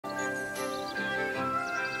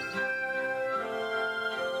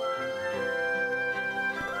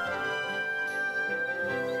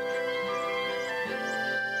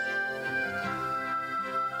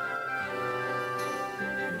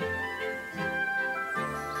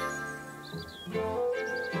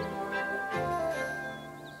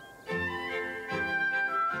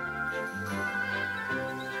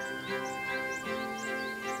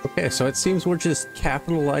Okay, so it seems we're just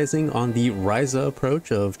capitalizing on the Ryza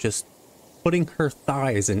approach of just putting her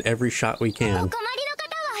thighs in every shot we can.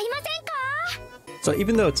 So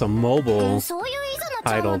even though it's a mobile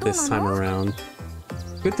title this time around,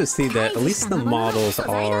 good to see that at least the models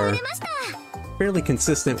are fairly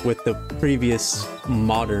consistent with the previous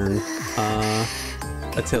modern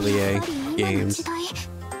Atelier games.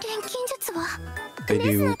 They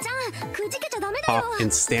do pop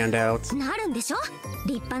and stand out.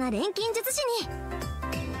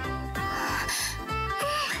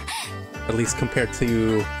 At least compared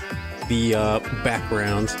to the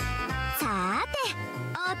background. So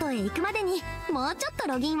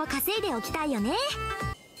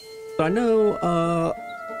I know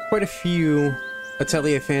quite a few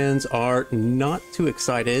Atelier fans are not too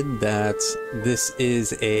excited that this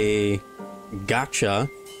is a gacha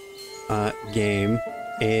game,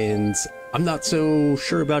 and I'm not so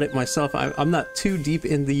sure about it myself. I'm not too deep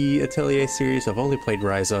in the Atelier series. I've only played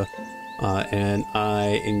Ryza, and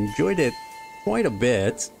I enjoyed it quite a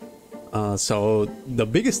bit. So the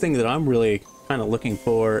biggest thing that I'm really kind of looking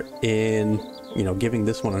for in, you know, giving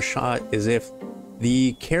this one a shot is if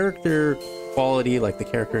the character quality, like the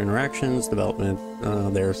character interactions, development,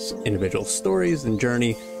 their individual stories and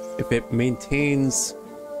journey, if it maintains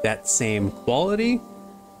that same quality,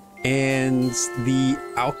 and the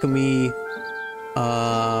alchemy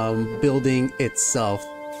building itself,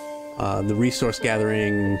 the resource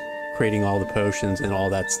gathering, creating all the potions and all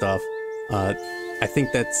that stuff. I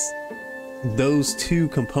think that's those two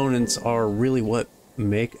components are really what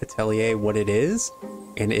make Atelier what it is.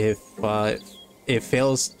 And if it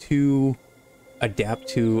fails to adapt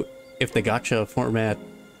to, if the gacha format,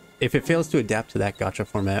 if it fails to adapt to that gacha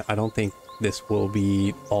format, I don't think this will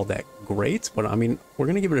be all that great. But I mean, we're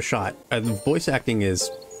gonna give it a shot. The voice acting is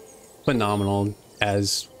phenomenal,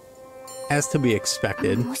 as to be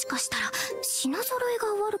expected.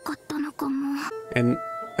 And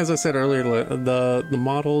as I said earlier, the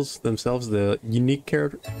models themselves, the unique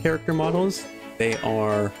character models, they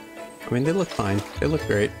are, I mean, they look fine. They look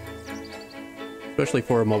great, especially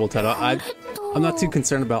for a mobile title. I'm not too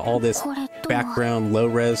concerned about all this background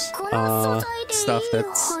low-res stuff.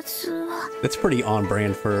 That's pretty on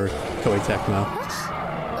brand for Koei Tecmo.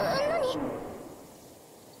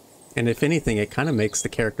 And if anything, it kind of makes the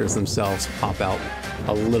characters themselves pop out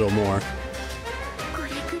a little more.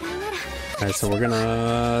 Alright, so we're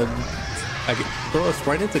gonna throw us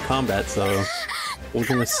right into combat, so we're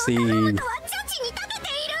gonna see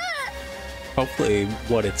hopefully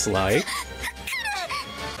what it's like.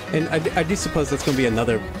 And I do suppose that's gonna be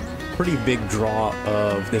another pretty big draw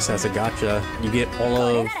of this as a gacha. You get all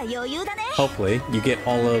of, hopefully, you get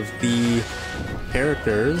all of the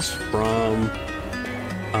characters from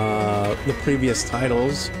the previous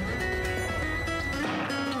titles.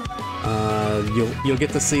 You'll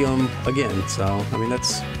get to see them again, so I mean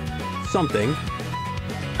that's something.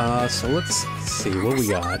 So let's see what we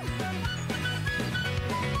got.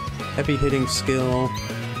 Heavy hitting skill.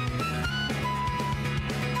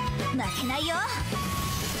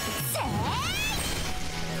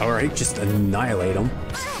 All right, just annihilate them.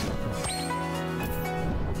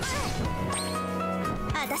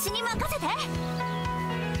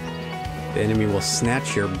 The enemy will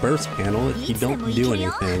snatch your burst panel if you don't do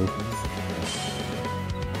anything.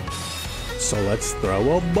 So let's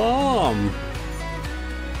throw a bomb!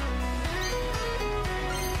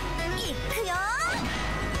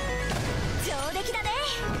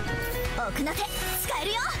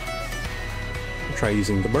 Try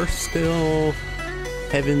using the burst skill.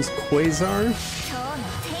 Heaven's Quasar.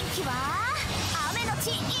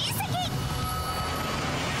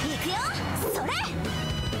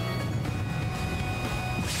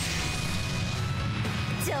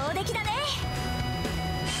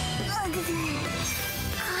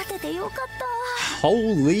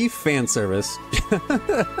 Holy fan service.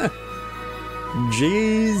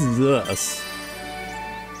 Jesus.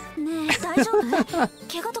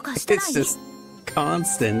 It's just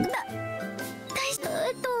constant.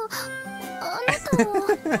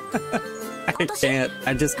 I can't.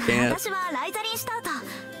 I just can't.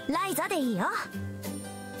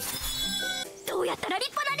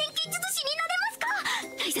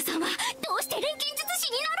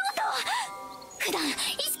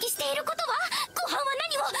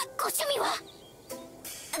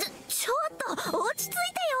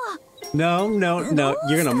 No, no, no.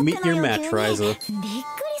 You're gonna meet your match, Ryza.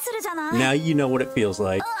 Now you know what it feels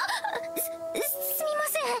like.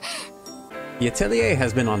 The Atelier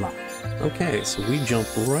has been unlocked. Okay, so we jump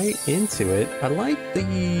right into it. I like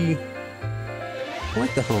the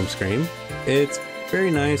home screen. It's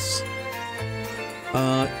very nice.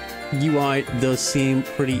 UI does seem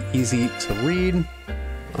pretty easy to read.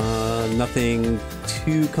 Nothing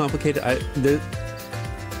too complicated.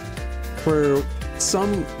 For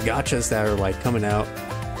some gachas that are like coming out,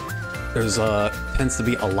 there's tends to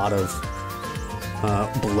be a lot of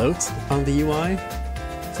bloat on the UI,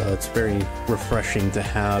 so it's very refreshing to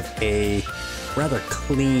have a rather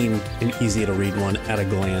clean and easy to read one at a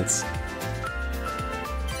glance.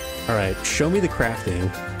 All right, show me the crafting.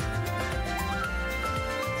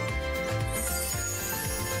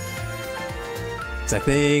 I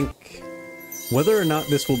think whether or not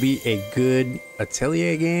this will be a good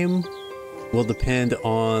Atelier game will depend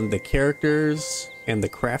on the characters and the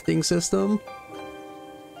crafting system.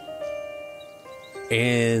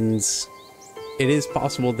 And it is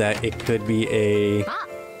possible that it could be a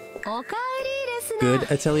good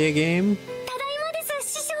Atelier game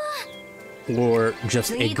or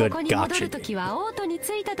just a good gacha game.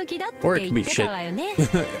 Or it could be shit.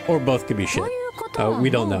 Or both could be shit. We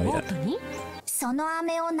don't know yet. その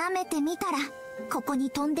飴を舐めてみたらここに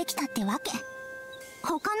飛んできたってわけ。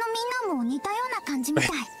他のみんなも似たような感じみたい。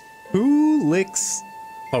Who licks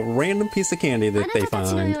a random piece of candy that they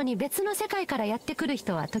find?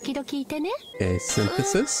 Okay,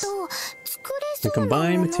 synthesis. We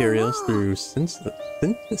combine materials through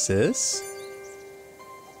synthesis.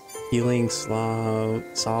 Healing solve.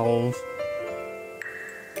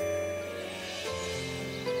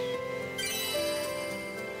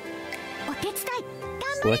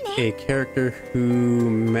 Select a character who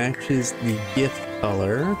matches the gift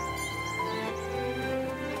color.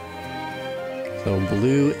 So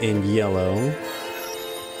blue and yellow.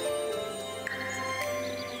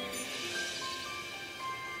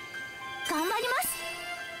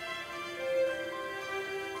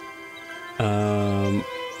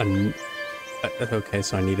 Okay,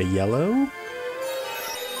 so I need a yellow.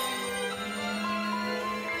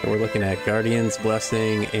 So we're looking at Guardian's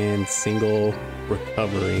Blessing and Single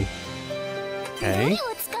Recovery. Okay.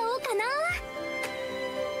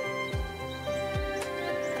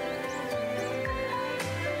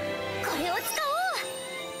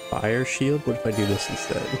 Fire Shield? What if I do this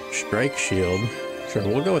instead? Strike Shield. Sure,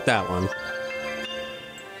 we'll go with that one.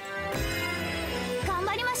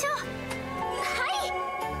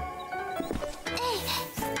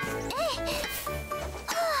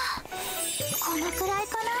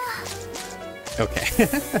 Okay.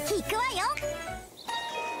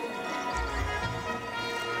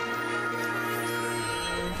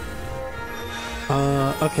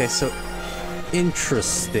 Okay, so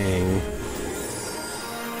interesting.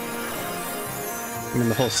 I mean,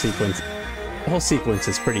 the whole sequence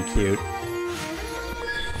is pretty cute.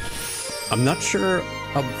 I'm not sure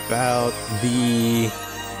about the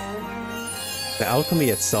alchemy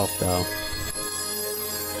itself, though.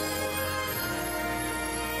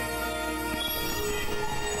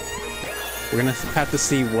 We're gonna have to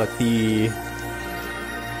see what the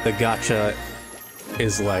gacha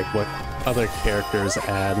is like, what other characters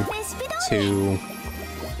add to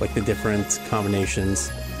like the different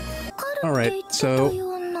combinations. Alright, so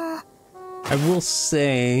I will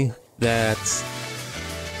say that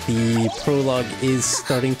the prologue is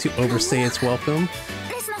starting to overstay its welcome.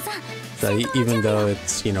 So even though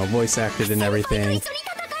it's, you know, voice acted and everything,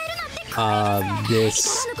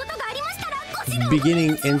 this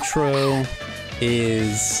beginning intro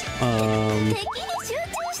is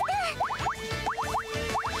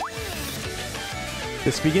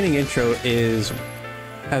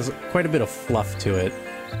has quite a bit of fluff to it.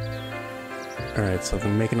 Alright, so they're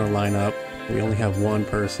making a lineup. We only have one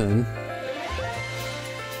person.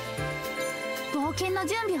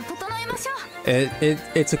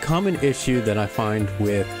 It's a common issue that I find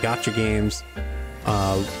with gacha games,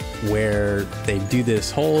 where they do this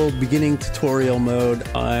whole beginning tutorial mode.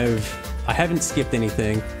 I haven't skipped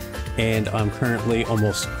anything, and I'm currently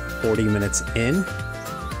almost 40 minutes in.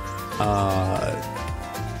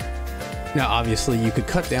 Now obviously you could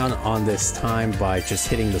cut down on this time by just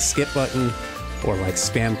hitting the skip button or like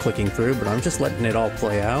spam clicking through, but I'm just letting it all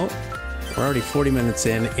play out. We're already 40 minutes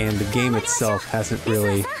in, and the game itself hasn't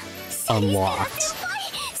really unlocked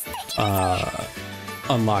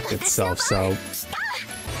itself, so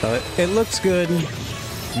it looks good.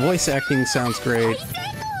 Voice acting sounds great.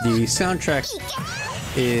 The soundtrack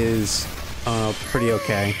is pretty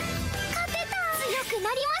okay.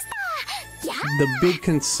 The big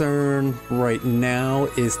concern right now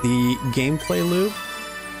is the gameplay loop,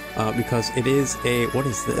 because it is a... what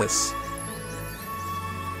is this?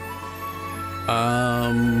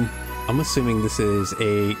 I'm assuming this is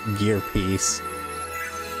a gear piece,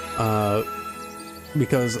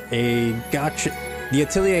 because a gacha... the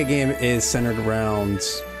Atelier game is centered around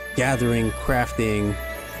gathering, crafting,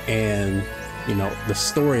 and, you know, the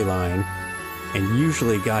storyline. And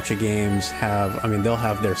usually gacha games have, I mean, they'll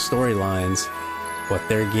have their storylines, but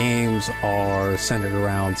their games are centered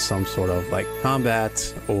around some sort of like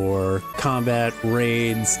combat or combat,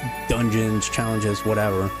 raids, dungeons, challenges,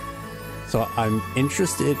 whatever. So I'm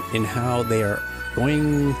interested in how they are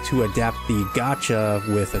going to adapt the gacha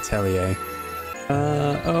with Atelier.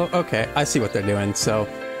 Oh, okay, I see what they're doing. So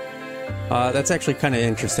that's actually kind of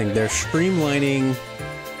interesting. They're streamlining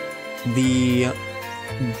the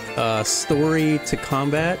story to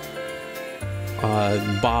combat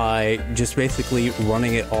by just basically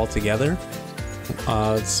running it all together.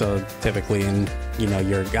 So typically in, you know,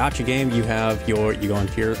 your gacha game, you have you go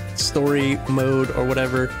into your story mode or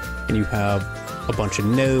whatever, and you have a bunch of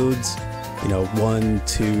nodes, you know, 1,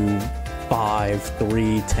 2, 5,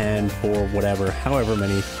 3, 10, 4, whatever, however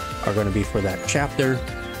many are going to be for that chapter.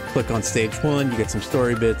 Click on stage 1, you get some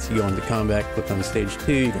story bits, you go into combat. Click on stage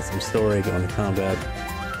 2, you get some story, go into combat,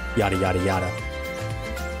 yada yada yada.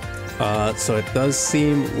 So it does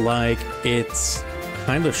seem like it's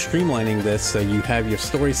kind of streamlining this, so you have your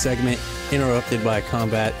story segment interrupted by a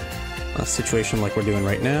combat situation like we're doing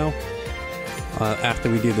right now. After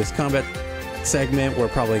we do this combat segment, we're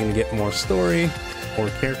probably going to get more story or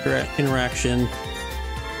character interaction,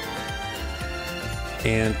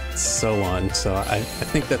 and so on. So I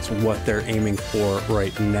think that's what they're aiming for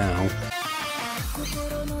right now.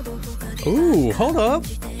 Ooh, hold up!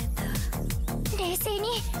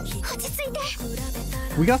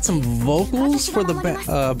 We got some vocals for the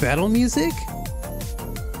battle music?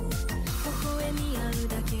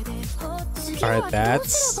 Alright,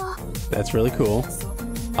 that's really cool.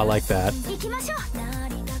 I like that.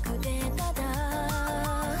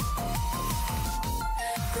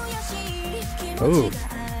 Ooh.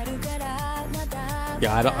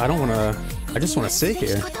 Yeah, I don't wanna... I just wanna sit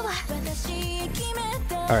here.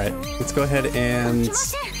 Alright, let's go ahead and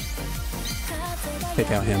take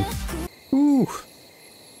out him. Ooh.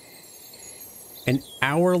 An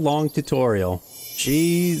hour-long tutorial.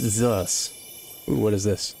 Jesus. Ooh, what is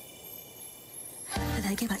this?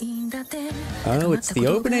 Oh, it's the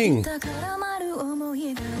opening.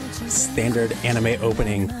 Standard anime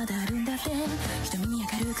opening.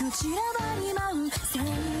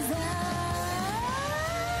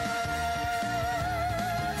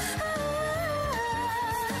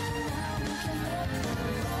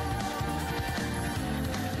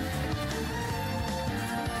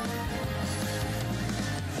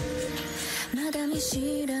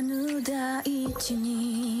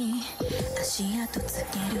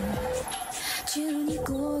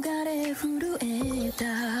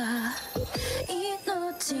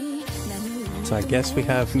 So I guess we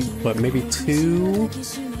have, what, maybe 2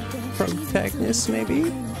 protagonists,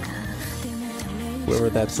 maybe? Whoever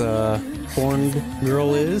that horned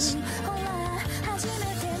girl is.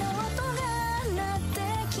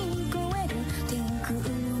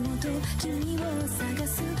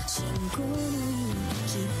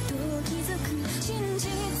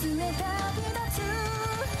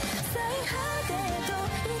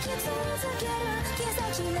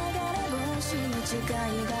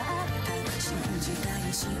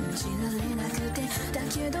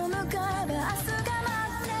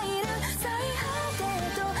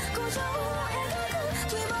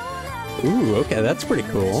 Ooh, okay, that's pretty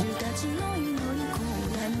cool.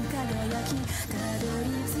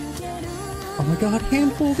 Oh my god,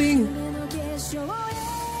 hand holding!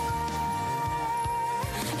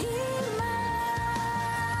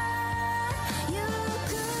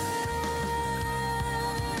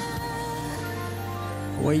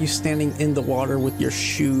 Why are you standing in the water with your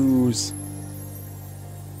shoes?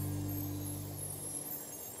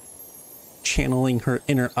 Channeling her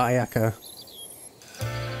inner Ayaka.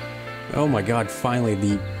 Oh my god, finally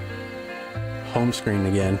the home screen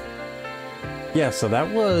again. Yeah, so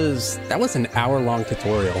that was an hour-long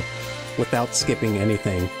tutorial without skipping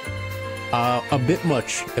anything. A bit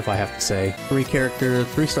much, if I have to say.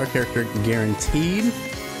 3-star character guaranteed.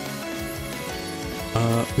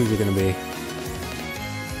 Who's it gonna be?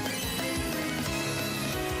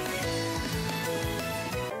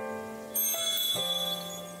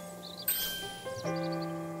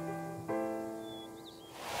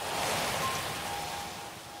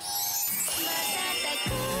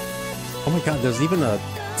 Oh my god, there's even a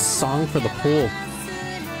song for the pool.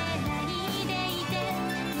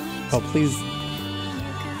 Oh, please.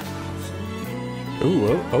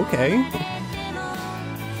 Ooh, okay.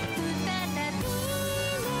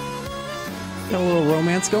 Got a little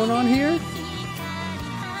romance going on here.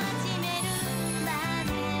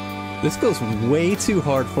 This goes way too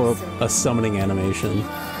hard for a summoning animation.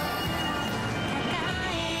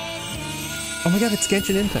 Oh my god, it's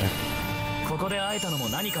Genshin Impact.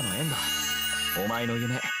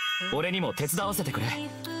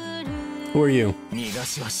 Who are you?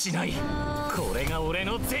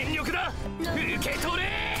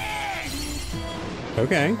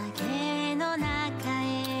 Okay.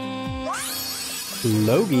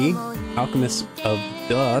 Logi, Alchemist of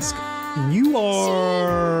Dusk.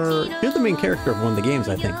 You're the main character of one of the games,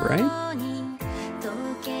 I think, right?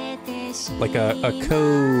 Like a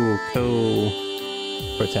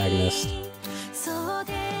co-protagonist.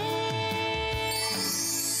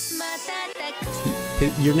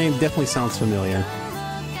 Your name definitely sounds familiar.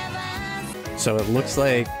 So it looks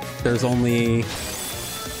like there's only...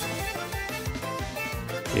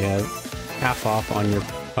 yeah, half off on your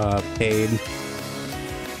paid.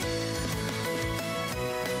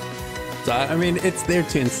 So, I mean, it's there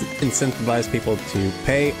to incentivize people to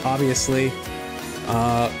pay, obviously.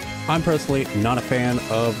 I'm personally not a fan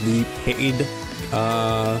of the paid,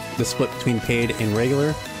 the split between paid and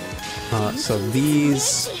regular. So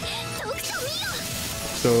these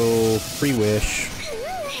go free wish.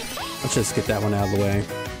 Let's just get that one out of the way.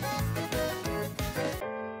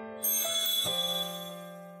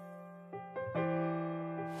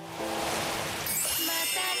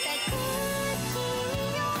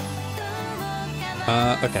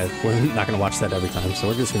 Okay, we're not gonna watch that every time, so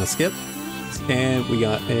we're just gonna skip. And we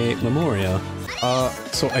got a Memoria.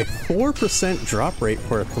 So a 4% drop rate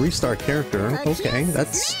for a 3-star character. Okay,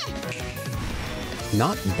 that's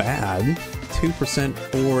not bad. 2%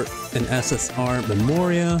 for an SSR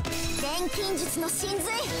Memoria.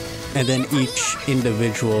 And then each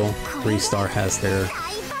individual 3-star has their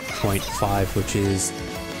 0.5, which is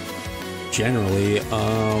generally,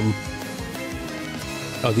 oh,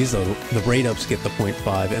 these are the rate ups get the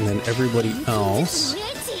 0.5, and then everybody else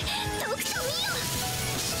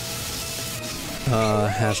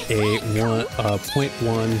has a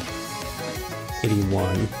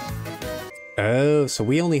 0.181. Oh, so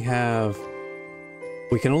we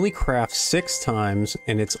can only craft 6 times,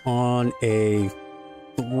 and it's on a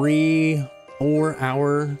 3-4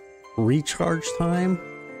 hour recharge time.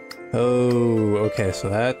 Oh, okay, so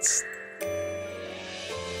that's...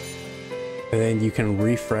 and then you can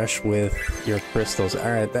refresh with your crystals.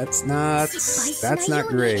 Alright, that's not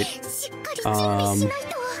great.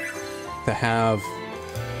 To have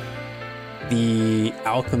the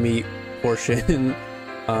alchemy portion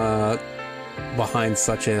behind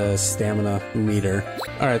such a stamina meter.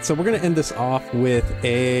 Alright, so we're gonna end this off with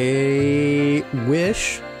a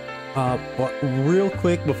wish. But real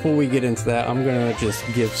quick, before we get into that, I'm gonna just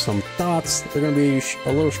give some thoughts. They're gonna be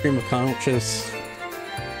a little stream of conscious,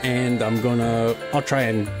 and I'll try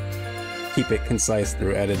and keep it concise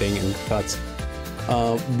through editing and cuts.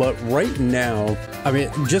 But right now, I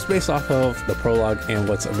mean, just based off of the prologue and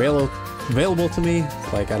what's available to me,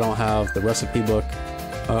 like I don't have the recipe book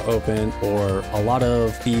open or a lot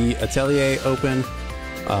of the Atelier open.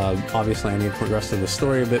 Obviously I need to progress through the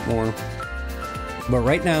story a bit more. But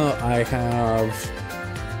right now I have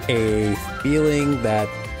a feeling that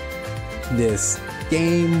this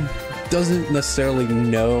game doesn't necessarily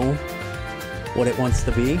know what it wants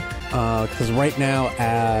to be. Because right now,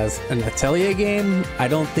 as an Atelier game, I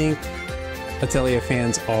don't think Atelier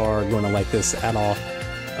fans are going to like this at all,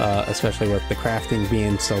 especially with the crafting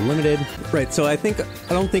being so limited. Right, so I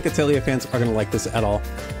don't think Atelier fans are going to like this at all,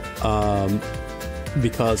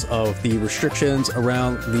 because of the restrictions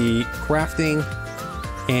around the crafting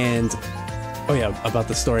and, oh yeah, about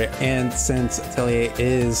the story. And since Atelier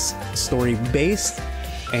is story-based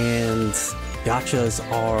and gachas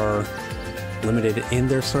are limited in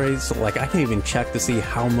their stories, so like I can't even check to see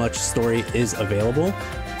how much story is available,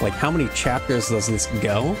 like how many chapters does this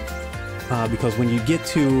go, because when you get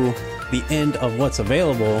to the end of what's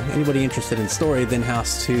available, anybody interested in story then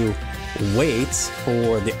has to wait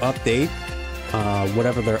for the update,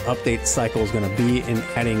 whatever their update cycle is going to be, in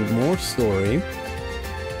adding more story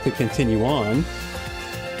to continue on.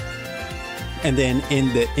 And then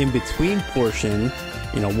in the in-between portion,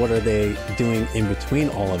 you know, what are they doing in between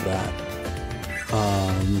all of that?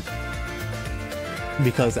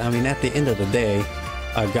 Because, I mean, at the end of the day,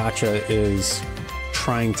 a gacha is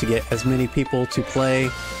trying to get as many people to play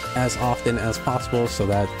as often as possible, so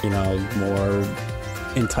that, you know, more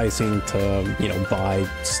enticing to, you know, buy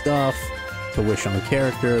stuff, to wish on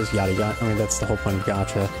characters, yada yada. I mean, that's the whole point of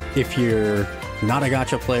gacha. If you're not a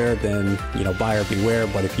gacha player, then, you know, buyer beware,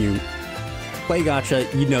 but if you play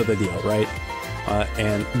gacha, you know the deal, right?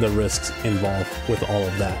 And the risks involved with all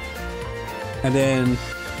of that. And then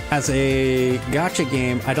as a gacha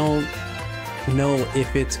game, I don't know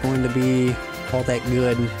if it's going to be all that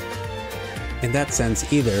good in that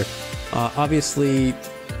sense either. Obviously,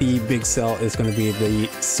 the big sell is going to be the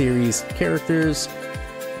series characters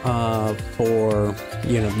for,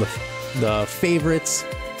 you know, the favorites.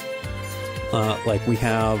 Like we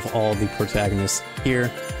have all the protagonists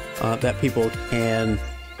here that people can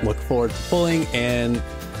look forward to pulling, and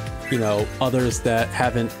you know, others that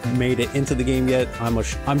haven't made it into the game yet.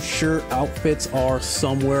 I'm sure outfits are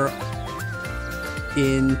somewhere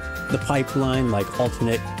in the pipeline, like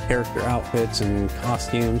alternate character outfits and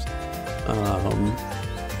costumes.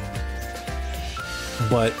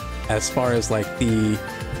 But as far as like the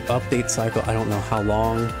update cycle, I don't know how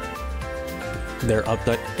long their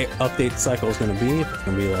update cycle is going to be. If it's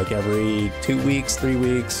going to be like every 2 weeks, 3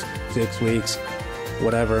 weeks, 6 weeks,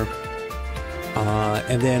 whatever.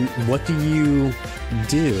 And then what do you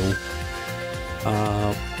do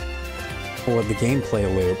for the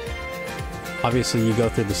gameplay loop? Obviously you go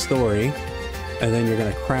through the story, and then you're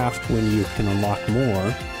going to craft when you can unlock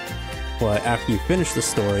more. But after you finish the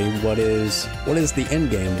story, what is the end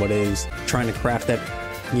game? What is trying to craft that,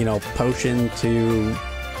 you know, potion to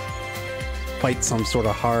fight some sort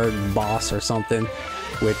of hard boss or something,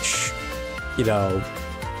 which, you know,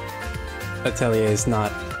 Atelier is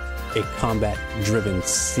not a combat-driven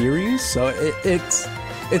series, so it's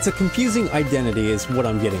a confusing identity is what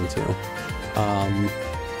I'm getting to.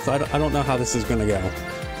 So I don't know how this is going to go.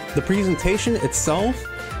 The presentation itself,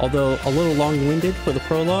 although a little long-winded for the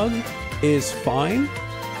prologue, is fine.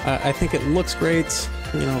 I think it looks great.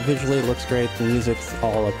 You know, visually it looks great. The music's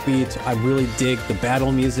all upbeat. I really dig the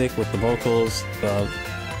battle music with the vocals. The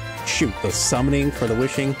summoning for the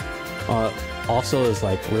wishing also is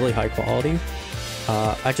like really high quality.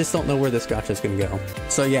 I just don't know where this gacha is going to go.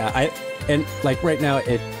 So yeah, and like right now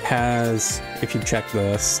it has, if you check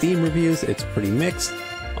the Steam reviews, it's pretty mixed.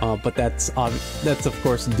 But that's of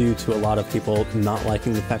course due to a lot of people not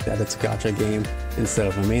liking the fact that it's a gacha game instead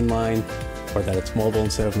of a mainline, or that it's mobile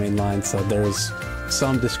instead of mainline. So there's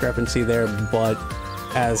some discrepancy there. But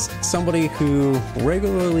as somebody who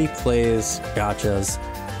regularly plays gachas,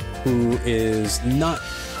 who is not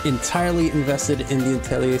entirely invested in the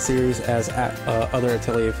Atelier series as other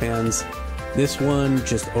Atelier fans, this one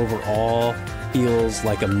just overall feels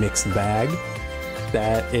like a mixed bag.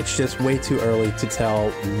 That it's just way too early to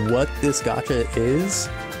tell what this gacha is,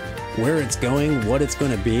 where it's going, what it's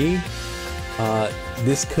going to be.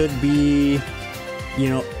 This could be, you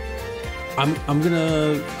know, I'm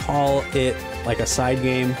gonna call it like a side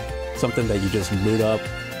game, something that you just boot up,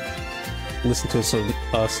 listen to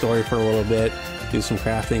a story for a little bit, do some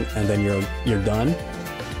crafting, and then you're done.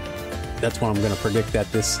 That's what I'm gonna predict that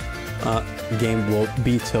this game will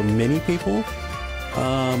be to many people.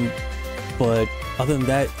 But other than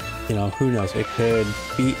that, you know, who knows? It could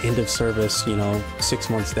be end of service, you know, 6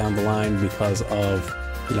 months down the line because of,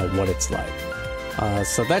 you know, what it's like.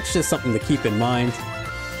 So that's just something to keep in mind.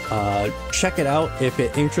 Check it out if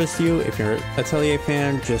it interests you. If you're an Atelier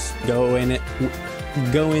fan, just go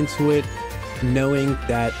into it knowing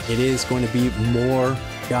that it is going to be more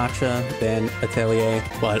gacha than Atelier.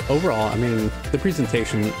 But overall, I mean, the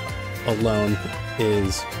presentation alone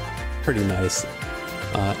is pretty nice.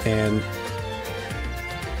 And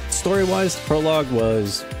story-wise, the prologue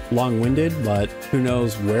was long-winded, but who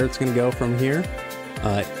knows where it's going to go from here.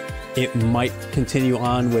 It might continue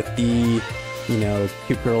on with the, you know,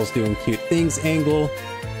 cute girls doing cute things angle,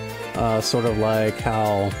 sort of like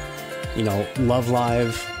how, you know, Love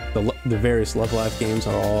Live, the various Love Live games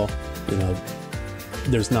are all, you know,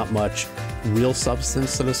 there's not much real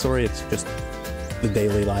substance to the story. It's just the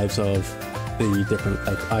daily lives of the different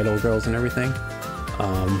like idol girls and everything.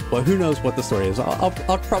 But who knows what the story is. I'll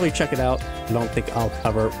probably check it out. I don't think I'll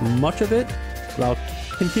cover much of it, but I'll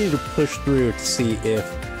continue to push through to see if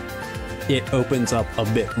it opens up a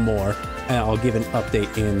bit more, and I'll give an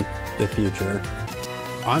update in the future.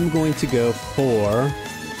 I'm going to go for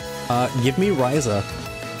give me Ryza.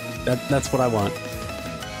 That's what I want.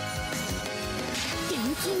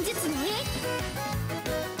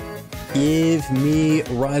 Give me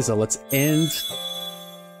Ryza. Let's end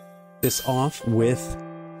this off with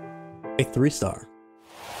a 3-star.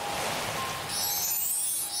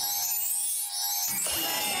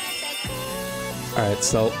 Alright,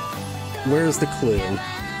 so where's the clue?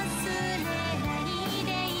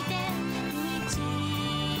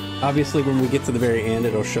 Obviously, when we get to the very end,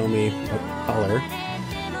 it'll show me what color.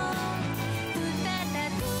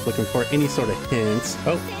 Looking for any sort of hints.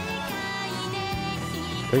 Oh.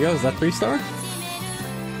 There you go. Is that 3-star?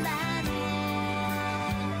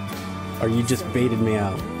 Or you just baited me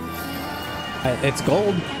out? It's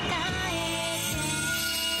gold.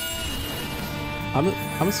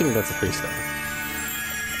 I'm assuming that's a 3-star.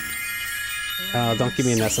 Don't give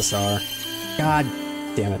me an SSR. God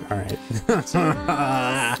damn it. Alright.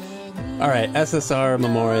 Alright, SSR,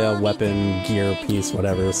 Memoria, weapon, gear, piece,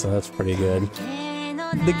 whatever, so that's pretty good.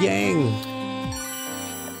 The gang!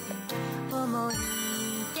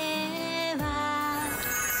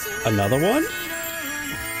 Another one?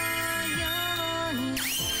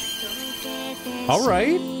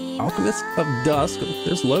 Alright. Alchemist of Dusk.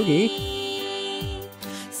 There's Logi.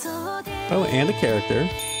 Oh, and a character.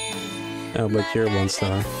 Oh, but you're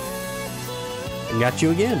 1-star. Got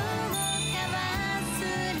you again.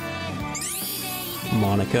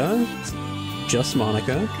 Monica. Just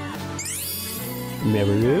Monica.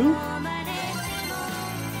 Meru.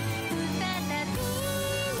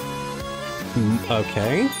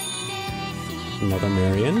 Okay. Another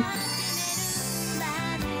Marion.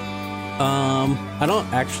 I don't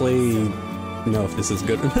actually know if this is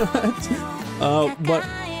good or not. But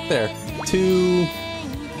there. Two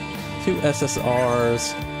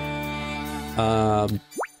SSRs.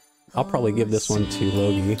 I'll probably give this one to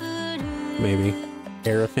Logi. Maybe.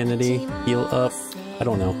 Air Affinity. Heal up. I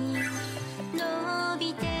don't know.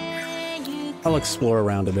 I'll explore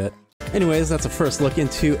around a bit. Anyways, that's a first look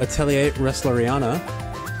into Atelier Resleriana.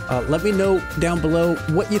 Let me know down below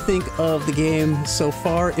what you think of the game so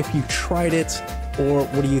far, if you tried it, or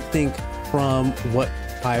what do you think from what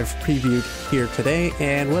I've previewed here today,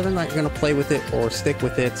 and whether or not you're going to play with it or stick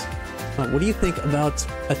with it. What do you think about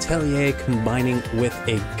Atelier combining with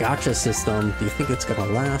a gacha system? Do you think it's going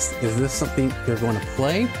to last? Is this something you're going to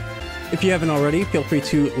play? If you haven't already, feel free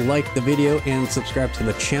to like the video and subscribe to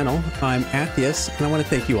the channel. I'm Athius, and I want to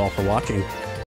thank you all for watching.